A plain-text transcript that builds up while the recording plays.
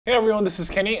Hey everyone, this is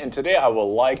Kenny, and today I would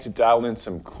like to dial in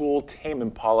some cool Tame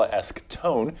Impala-esque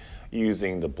tone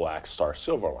using the Blackstar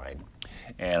Silverline.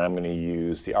 And I'm going to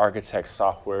use the Architect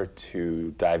software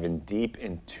to dive in deep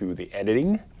into the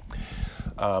editing.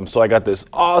 So I got this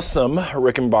awesome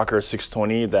Rickenbacker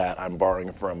 620 that I'm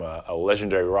borrowing from a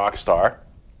legendary rock star.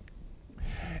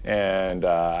 And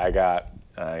I got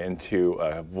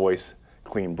into voice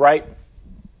clean bright,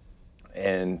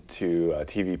 and to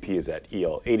TVP is at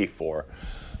EL84.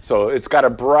 So it's got a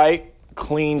bright,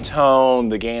 clean tone.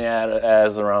 The gain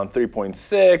is around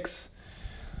 3.6.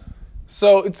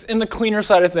 So it's in the cleaner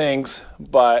side of things,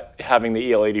 but having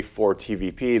the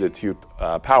EL84 TVP, the tube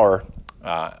power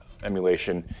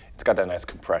emulation, it's got that nice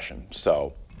compression.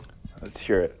 So let's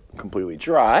hear it completely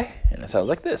dry, and it sounds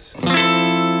like this.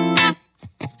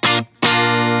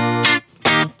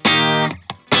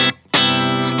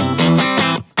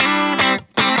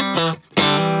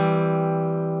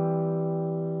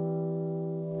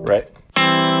 Right.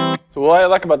 So what I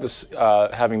like about this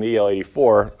having the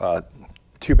EL84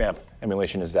 tube amp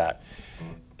emulation is that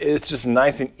it's just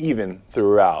nice and even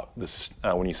throughout this,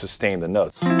 when you sustain the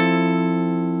notes. You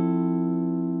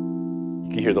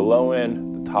can hear the low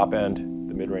end, the top end,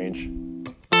 the mid-range.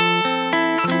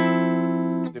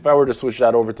 If I were to switch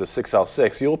that over to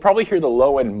 6L6, you'll probably hear the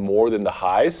low end more than the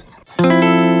highs.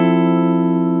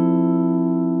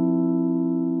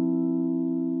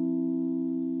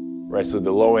 Right, so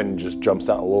the low end just jumps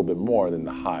out a little bit more than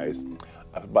the highs,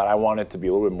 but I want it to be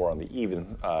a little bit more on the even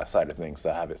side of things,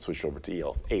 so I have it switched over to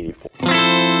EL84. So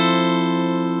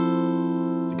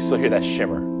you can still hear that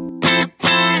shimmer.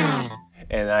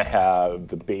 And I have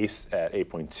the bass at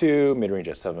 8.2, mid-range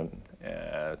at 7,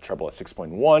 treble at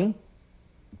 6.1.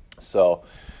 So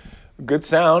good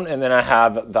sound, and then I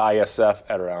have the ISF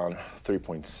at around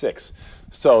 3.6.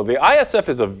 So the ISF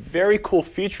is a very cool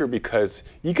feature because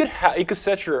you could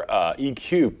set your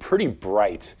EQ pretty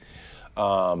bright,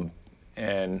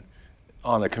 and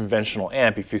on a conventional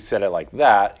amp, if you set it like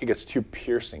that, it gets too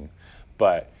piercing.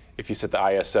 But if you set the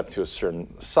ISF to a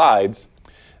certain sides,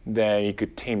 then you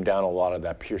could tame down a lot of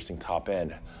that piercing top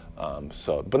end.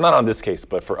 But not on this case,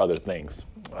 but for other things.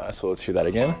 So let's hear that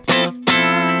again.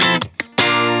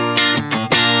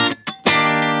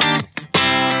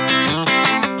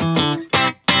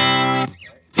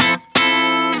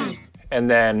 And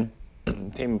then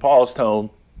Tame Impala's tone,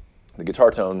 the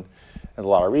guitar tone, has a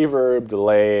lot of reverb,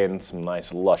 delay, and some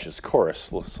nice luscious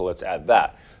chorus. So let's add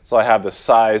that. So I have the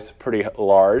size pretty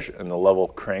large and the level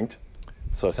cranked.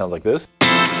 So it sounds like this.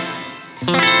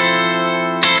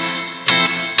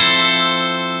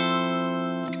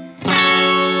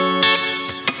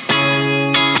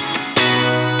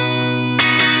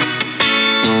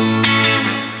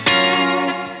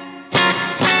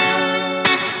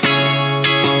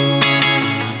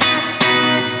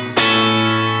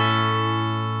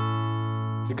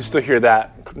 You can still hear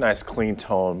that nice clean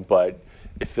tone, but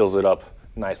it fills it up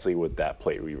nicely with that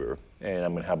plate reverb. And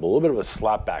I'm going to have a little bit of a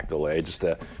slapback delay just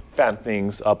to fan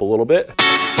things up a little bit.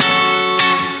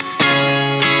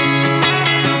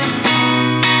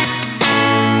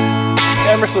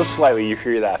 Ever so slightly, you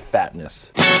hear that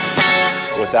fatness.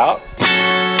 Without.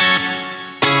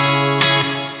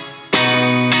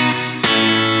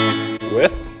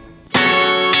 With.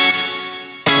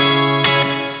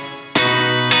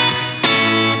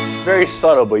 Very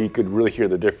subtle, but you could really hear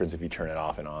the difference if you turn it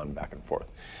off and on, back and forth.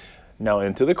 Now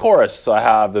into the chorus. So I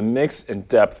have the mix and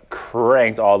depth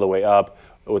cranked all the way up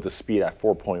with the speed at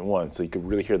 4.1. So you could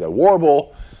really hear the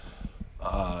warble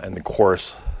and the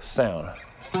chorus sound.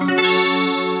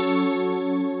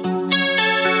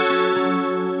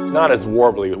 Not as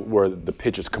warbly where the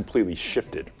pitch is completely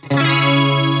shifted.